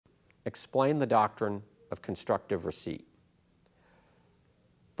Explain the doctrine of constructive receipt.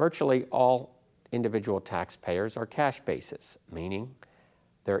 Virtually all individual taxpayers are cash basis, meaning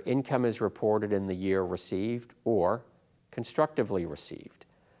their income is reported in the year received or constructively received.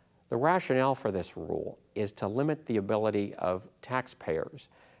 The rationale for this rule is to limit the ability of taxpayers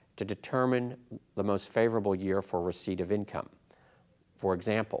to determine the most favorable year for receipt of income. For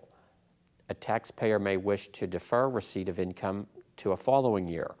example, a taxpayer may wish to defer receipt of income to a following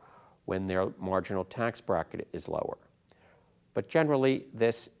year when their marginal tax bracket is lower. But generally,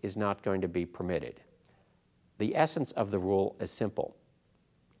 this is not going to be permitted. The essence of the rule is simple.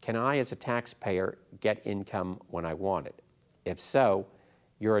 Can I, as a taxpayer, get income when I want it? If so,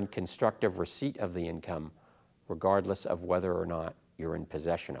 you're in constructive receipt of the income, regardless of whether or not you're in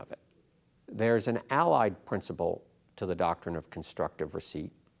possession of it. There's an allied principle to the doctrine of constructive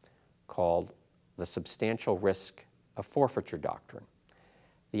receipt called the substantial risk of forfeiture doctrine.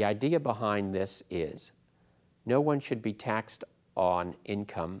 The idea behind this is no one should be taxed on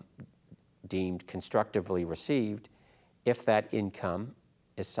income deemed constructively received if that income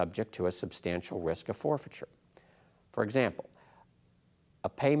is subject to a substantial risk of forfeiture. For example, a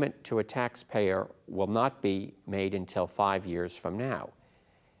payment to a taxpayer will not be made until 5 years from now.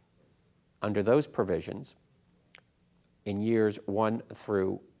 Under those provisions, in years 1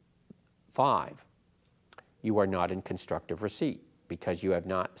 through 5, you are not in constructive receipt because you have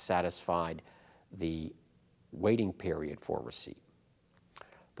not satisfied the waiting period for receipt.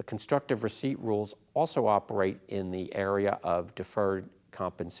 The constructive receipt rules also operate in the area of deferred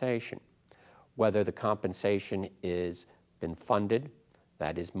compensation. Whether the compensation is been funded,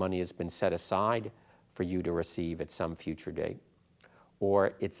 that is, money has been set aside for you to receive at some future date,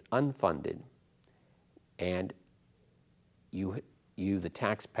 or it's unfunded and you, the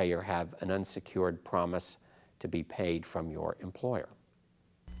taxpayer, have an unsecured promise to be paid from your employer.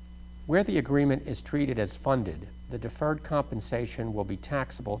 Where the agreement is treated as funded, the deferred compensation will be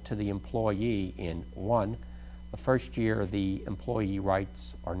taxable to the employee in 1. The first year the employee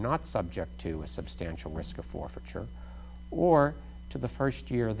rights are not subject to a substantial risk of forfeiture, or to the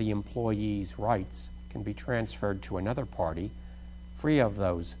first year the employee's rights can be transferred to another party free of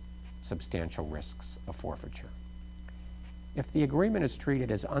those substantial risks of forfeiture. If the agreement is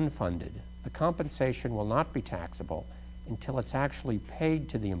treated as unfunded, the compensation will not be taxable until it's actually paid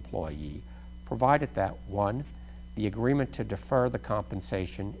to the employee, provided that 1, the agreement to defer the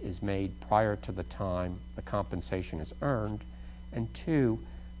compensation is made prior to the time the compensation is earned, and 2,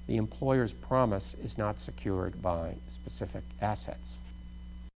 the employer's promise is not secured by specific assets.